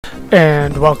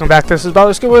And welcome back, this is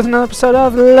Baller's School with another episode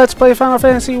of Let's Play Final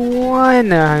Fantasy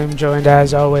 1. I'm joined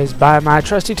as always by my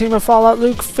trusty team of Fallout,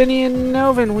 Luke, Finney, and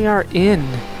Novin. We are in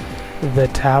the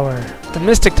tower. The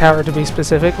Mystic Tower to be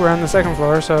specific. We're on the second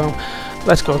floor, so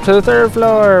let's go up to the third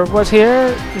floor. What's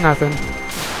here? Nothing.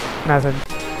 Nothing.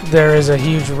 There is a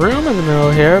huge room in the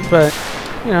middle here, but,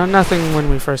 you know, nothing when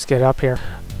we first get up here.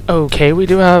 Okay, we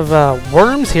do have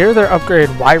worms here. They're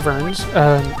upgraded wyverns.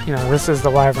 You know, this is the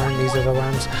wyvern, these are the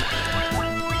worms.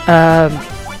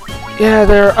 Yeah,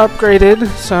 they're upgraded,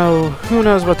 so who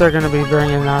knows what they're going to be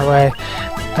bringing our way.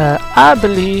 I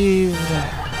believe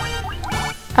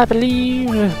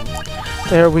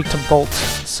they're weak to bolts,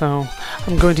 so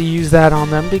I'm going to use that on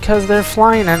them because they're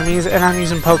flying enemies and I'm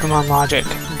using Pokemon logic.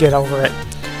 Get over it.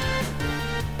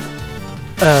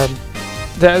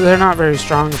 They're not very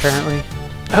strong, apparently.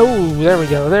 Oh, there we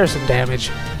go. There's some damage.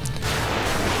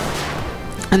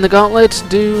 And the gauntlets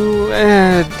do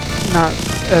not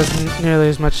as nearly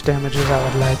as much damage as I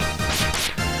would like.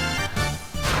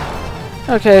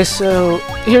 Okay, so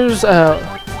here's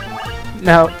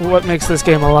now what makes this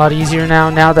game a lot easier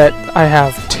now that I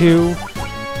have 2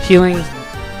 healing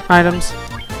items.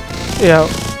 You know,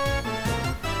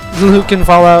 Luke and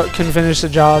Fallout can finish the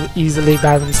job easily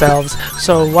by themselves,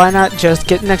 so why not just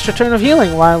get an extra turn of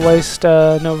healing? Why waste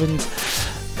Novin's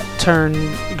turn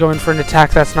going for an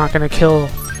attack that's not going to kill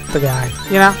the guy,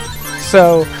 you know?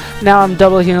 So now I'm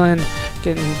double healing,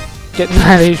 getting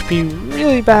that HP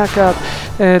really back up,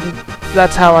 and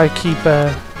that's how I keep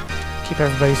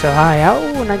everybody so high.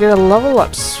 Oh, and I get a level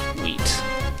up, sweet.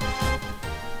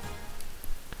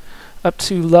 Up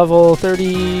to level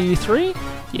 33?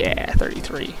 Yeah,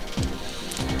 33.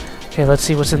 Okay, let's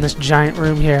see what's in this giant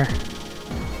room here.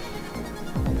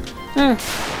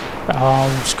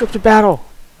 Oh, scripted battle.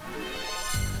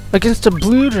 Against a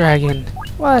blue dragon.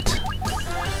 What?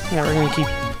 Yeah, we're gonna keep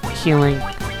healing.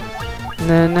 And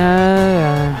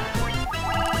then,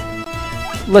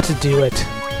 let's do it.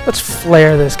 Let's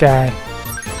flare this guy.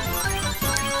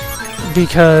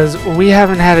 Because we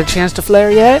haven't had a chance to flare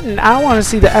yet, and I want to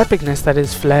see the epicness that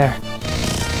is flare.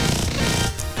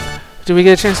 Do we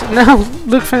get a chance? No,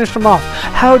 Luke finished him off.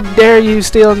 How dare you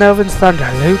steal Novin's thunder,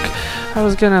 Luke? I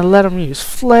was gonna let him use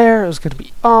flare. It was gonna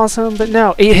be awesome, but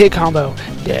no. 8-hit combo.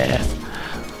 Death.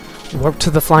 Warp to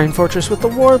the flying fortress with the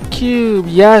warp cube.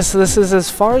 Yes, this is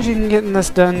as far as you can get in this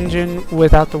dungeon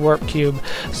without the warp cube.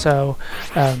 So,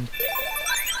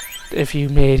 if you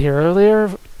made here earlier,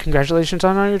 congratulations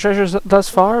on all your treasures thus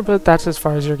far, but that's as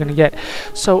far as you're going to get.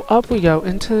 So up we go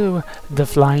into the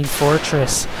Flying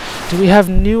Fortress. Do we have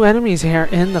new enemies here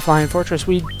in the Flying Fortress?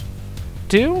 We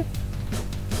do?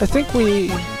 I think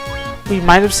we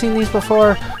might have seen these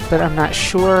before, but I'm not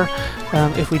sure.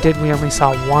 If we did, we only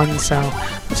saw one, so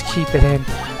let's keep it in.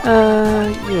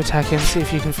 You attack him, see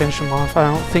if you can finish him off.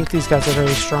 I don't think these guys are very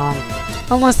strong.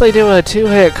 Unless they do a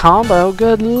 2-hit combo,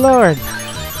 good lord.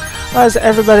 Why is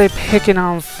everybody picking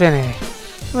on Finney?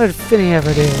 What did Finney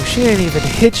ever do? She didn't even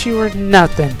hit you or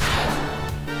nothing.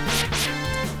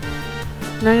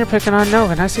 Now you're picking on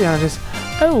Novin. I see how it is.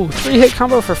 Oh, 3-hit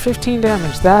combo for 15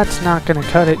 damage. That's not going to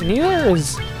cut it. Neither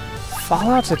is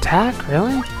Fallout's attack,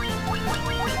 really?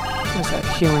 Where's that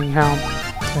healing helm?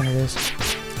 There it is.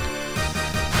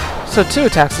 So 2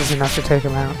 attacks is enough to take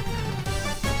him out.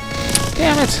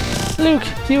 Damn it! Luke,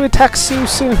 you attacked so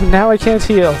soon. Now I can't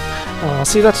heal. Oh,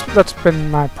 see, that's been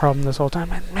my problem this whole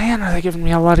time. And man, are they giving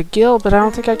me a lot of gil, but I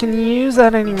don't think I can use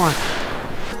that anymore.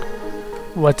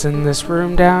 What's in this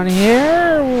room down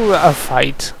here? Ooh, a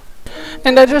fight.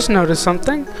 And I just noticed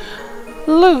something.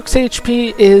 Luke's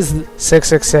HP is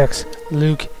 666.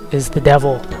 Luke is the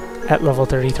devil at level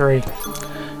 33.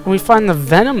 And we find the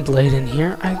Venom Blade in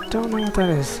here. I don't know what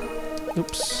that is.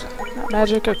 Oops. Not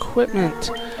magic equipment.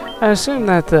 I assume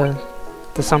that the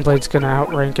Sunblade's gonna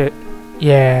outrank it.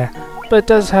 Yeah. But it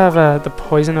does have the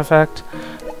poison effect.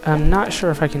 I'm not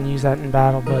sure if I can use that in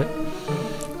battle, but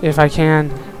if I can,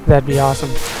 that'd be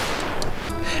awesome.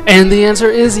 And the answer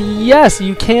is yes,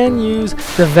 you can use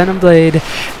the Venom Blade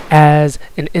as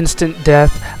an instant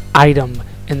death item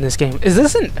in this game. We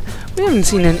haven't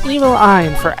seen an evil eye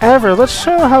in forever. Let's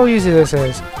show how easy this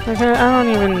is. Okay, I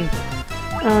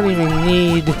don't even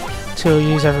need to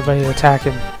use everybody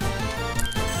attacking.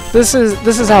 This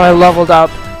is how I leveled up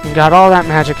and got all that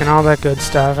magic and all that good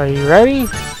stuff. Are you ready?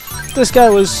 This guy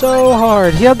was so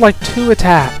hard. He had like 2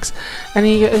 attacks, and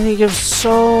he gives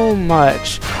so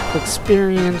much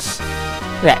experience.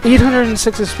 Yeah,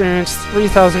 806 experience,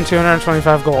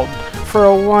 3,225 gold for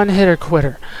a one-hitter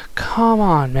quitter. Come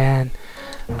on, man.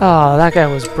 Oh, that guy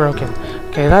was broken.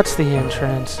 Okay, that's the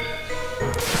entrance.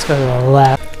 Let's go to the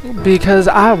left. because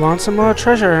I want some more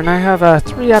treasure, and I have a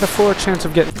 3 out of 4 chance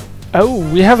of getting... Oh,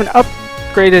 we have an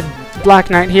upgraded Black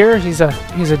Knight here. He's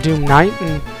a Doom Knight,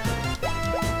 and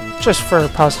just for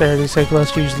posterity's sake,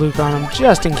 let's use Luke on him,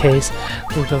 just in case.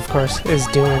 Luke, of course, is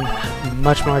doing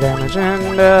much more damage,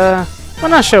 and why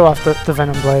not show off the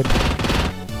Venom Blade?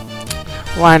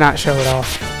 Why not show it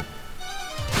off?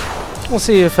 We'll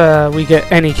see if we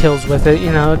get any kills with it.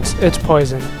 You know, it's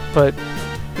poison, but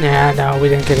yeah, no, we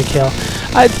didn't get a kill.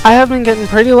 I have been getting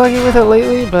pretty lucky with it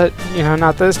lately, but you know,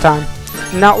 not this time.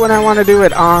 Not when I want to do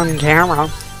it on camera.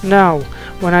 No,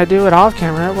 when I do it off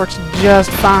camera, it works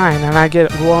just fine, and I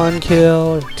get 1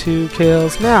 kill or 2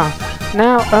 kills. Now,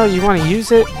 oh, you want to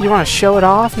use it? You want to show it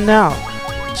off? No,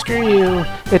 screw you.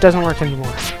 It doesn't work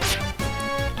anymore.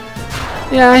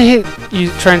 Yeah, I hate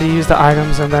trying to use the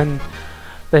items and then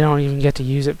they don't even get to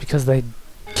use it because they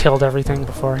killed everything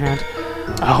beforehand.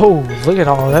 Oh, look at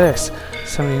all this.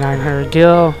 7,900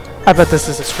 gil. I bet this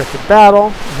is a scripted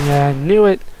battle. Yeah, I knew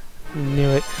it. Knew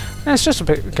it. And it's just a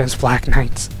bit against Black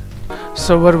Knights.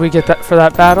 So what do we get for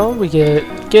that battle? We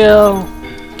get gil,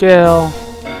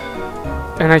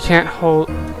 and I can't hold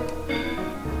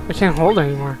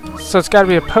anymore. So it's got to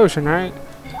be a potion, right?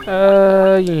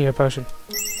 You need a potion.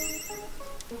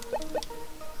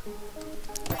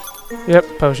 Yep,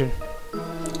 potion.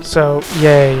 So,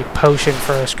 yay, potion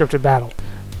for a scripted battle.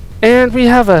 And we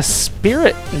have a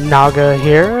Spirit Naga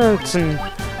here. It's an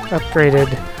upgraded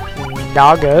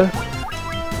Naga.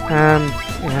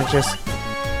 Yeah,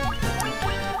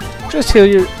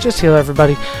 just heal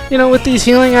everybody. You know, with these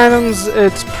healing items,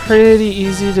 it's pretty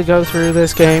easy to go through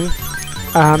this game.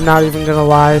 I'm not even gonna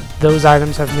lie, those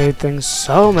items have made things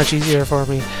so much easier for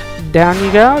me. Down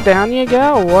you go, down you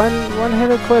go. One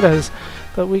hit of quittas.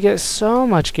 But we get so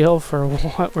much gil for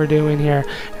what we're doing here.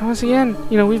 And once again,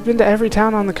 you know, we've been to every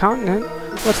town on the continent.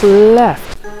 What's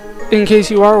left? In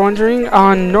case you are wondering,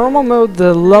 on normal mode,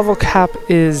 the level cap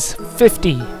is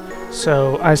 50.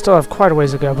 So I still have quite a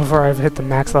ways to go before I've hit the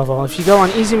max level. If you go on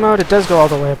easy mode, it does go all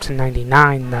the way up to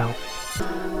 99, though.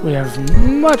 We have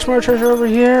much more treasure over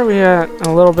here. We got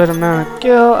a little bit amount of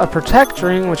gil, a protect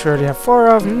ring, which we already have 4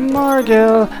 of, more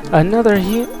gil, another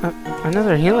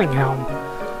healing helm.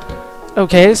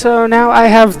 Okay, so now I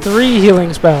have 3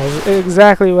 healing spells,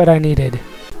 exactly what I needed.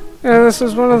 And this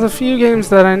is one of the few games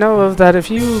that I know of that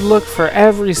if you look for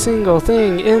every single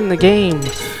thing in the game,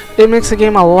 it makes the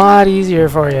game a lot easier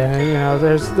for you. You know,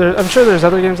 I'm sure there's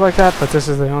other games like that, but this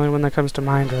is the only one that comes to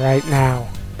mind right now.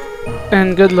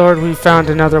 And good lord, we found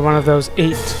another one of those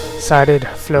 8-sided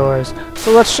floors.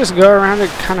 So let's just go around it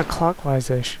kind of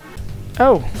clockwise-ish.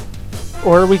 Oh,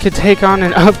 or we could take on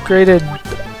an upgraded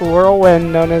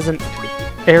whirlwind known as an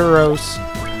Eros,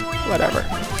 whatever.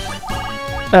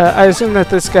 I assume that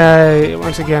this guy,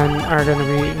 once again,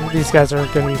 these guys are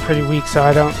going to be pretty weak, so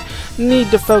I don't need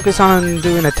to focus on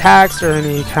doing attacks or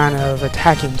any kind of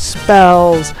attacking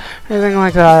spells, anything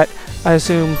like that. I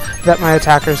assume that my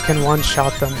attackers can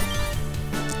one-shot them.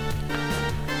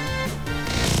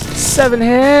 7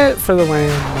 hit for the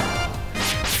win.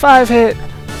 5 hit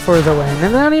for the win,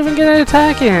 and I don't even get an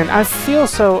attack in. I feel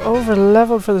so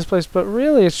over-leveled for this place, but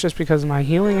really it's just because of my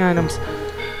healing items.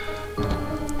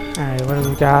 Alright, what do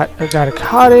we got? I've got a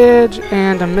cottage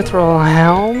and a mithril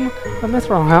helm. A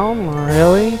mithril helm,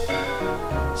 really?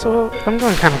 So I'm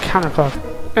going kind of counterclock.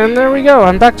 And there we go,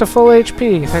 I'm back to full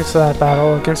HP, thanks to that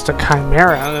battle against a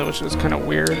Chimera, which was kind of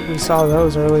weird. We saw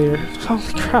those earlier.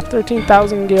 Holy crap,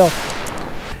 13,000 gil.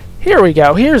 Here we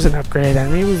go, here's an upgrade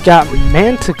enemy. We've got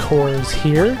manticores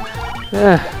here.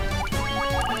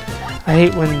 I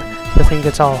hate when the thing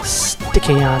gets all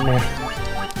sticky on me.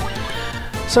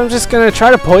 So I'm just going to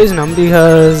try to poison them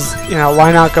because, you know,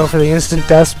 why not go for the instant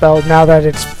death spell now that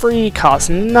it's free, costs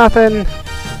nothing.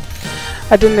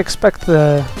 I didn't expect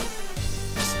the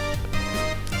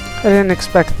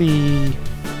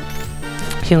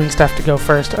healing stuff to go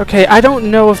first. Okay, I don't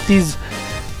know if these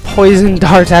poison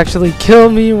darts actually kill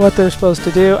me, what they're supposed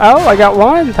to do. Oh, I got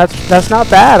 1. That's not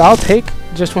bad. I'll take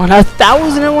just 1.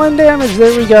 1,001 damage.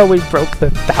 There we go. We broke the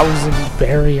 1,000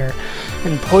 barrier.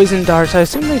 And poison darts, I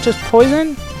assume they just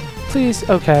poison? Please?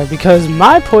 Okay, because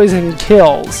my poison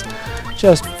kills.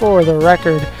 Just for the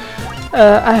record.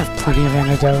 I have plenty of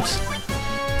antidotes.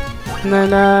 And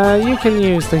then you can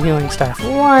use the healing staff.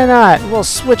 Why not? We'll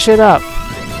switch it up.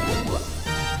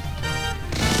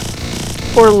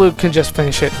 Or Luke can just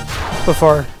finish it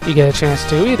before you get a chance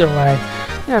to. Either way.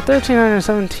 Yeah,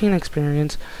 1,317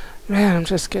 experience. Man, I'm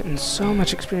just getting so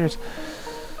much experience.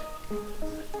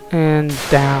 And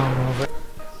down over.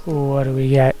 What do we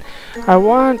get? I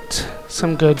want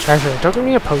some good treasure. Don't give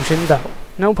me a potion, though.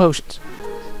 No potions.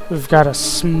 We've got a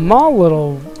small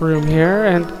little room here,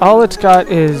 and all it's got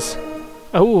is...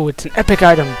 Oh, it's an epic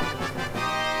item.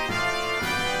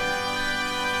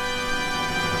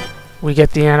 We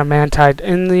get the adamantite.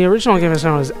 In the original game it's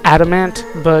known as adamant,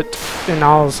 but in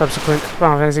all subsequent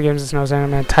Final Fantasy games it's known as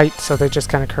adamantite, so they just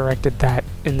kind of corrected that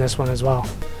in this one as well.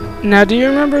 Now, do you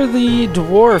remember the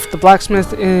dwarf, the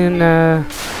blacksmith in the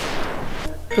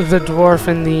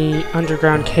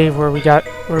underground cave where we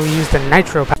used the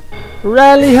nitro power?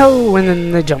 Rally ho, and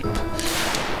then they jump.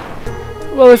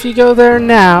 Well, if you go there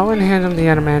now and hand him the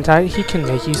adamantite, he can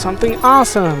make you something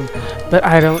awesome. But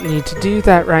I don't need to do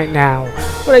that right now.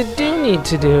 What I do need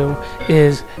to do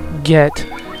is get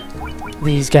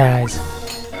these guys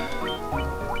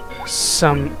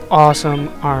some awesome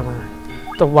armor.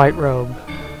 The white robe.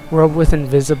 Robe with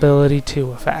invisibility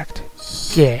 2 effect.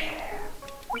 Yeah.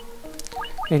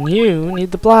 And you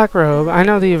need the black robe. I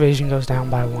know the evasion goes down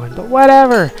by 1, but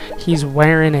whatever. He's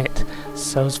wearing it.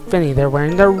 So's Finny. They're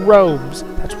wearing their robes.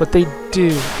 That's what they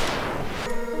do.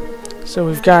 So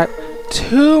we've got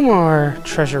 2 more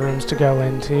treasure rooms to go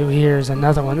into. Here's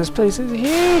another one. This place is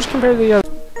huge compared to the other.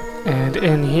 And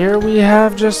in here we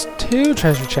have just 2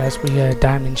 treasure chests. We get a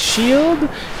diamond shield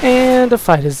and a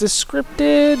fight. Is this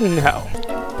scripted? No.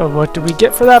 But what do we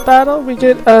get for that battle? We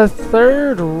get a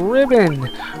 3rd ribbon,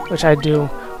 which I do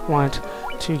want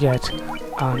to get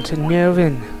onto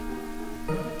Novin.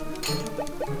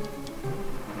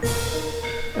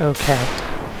 Okay.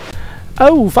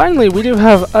 Oh, finally, we do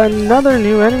have another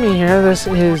new enemy here. This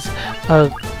is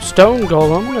a stone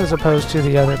golem, as opposed to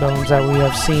the other golems that we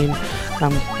have seen.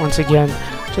 Once again,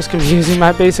 just confusing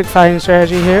my basic fighting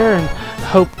strategy here, and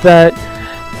hope that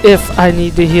if I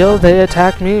need to heal, they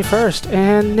attack me first.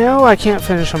 And no, I can't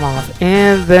finish them off.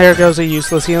 And there goes a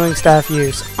useless healing staff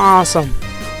use. Awesome.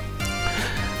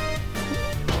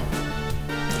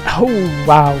 Oh,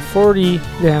 wow, 40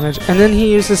 damage. And then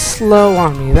he uses slow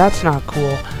on me. That's not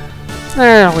cool.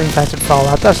 Only infected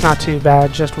Fallout. That's not too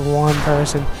bad. Just 1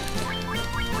 person.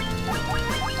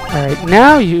 Alright,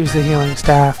 now use the healing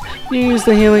staff. Use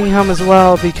the healing helm as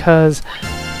well, because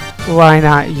why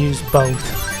not use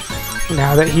both?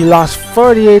 Now that he lost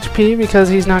 40 HP, because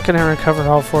he's not going to recover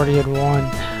all 40 in one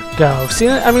go. See,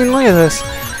 I mean, look at this.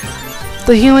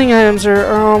 The healing items are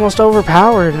almost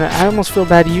overpowered, and I almost feel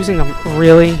bad using them.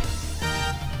 Really?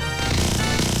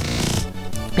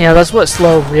 Yeah, that's what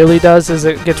slow really does, is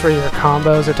it gets rid of your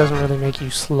combos. It doesn't really make you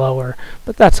slower,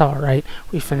 but that's alright.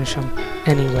 We finish them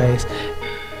anyways.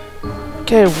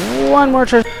 Okay, 1 more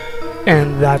treasure.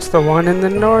 And that's the one in the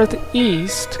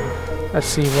northeast. Let's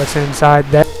see what's inside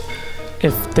that.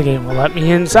 If the game will let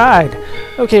me inside.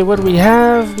 Okay, what do we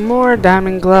have? More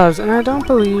diamond gloves. And I don't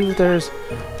believe there's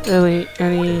really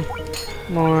any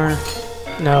more.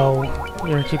 No,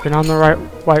 you're keeping on the right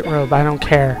white robe. I don't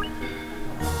care.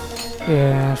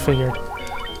 Yeah, I figured.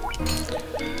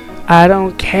 I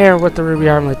don't care what the ruby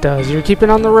armlet does. You're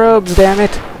keeping on the robes, damn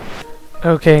it.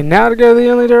 Okay, now to go the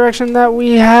only direction that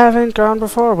we haven't gone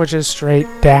before, which is straight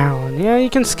down. Yeah,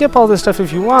 you can skip all this stuff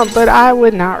if you want, but I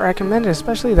would not recommend it,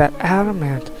 especially that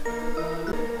adamant.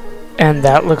 And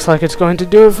that looks like it's going to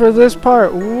do it for this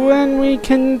part. When we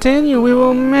continue, we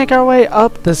will make our way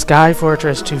up the Sky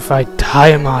Fortress to fight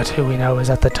Tiamat, who we know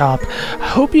is at the top. I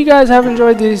hope you guys have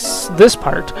enjoyed this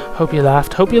part. Hope you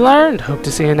laughed, hope you learned. Hope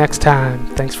to see you next time.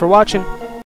 Thanks for watching.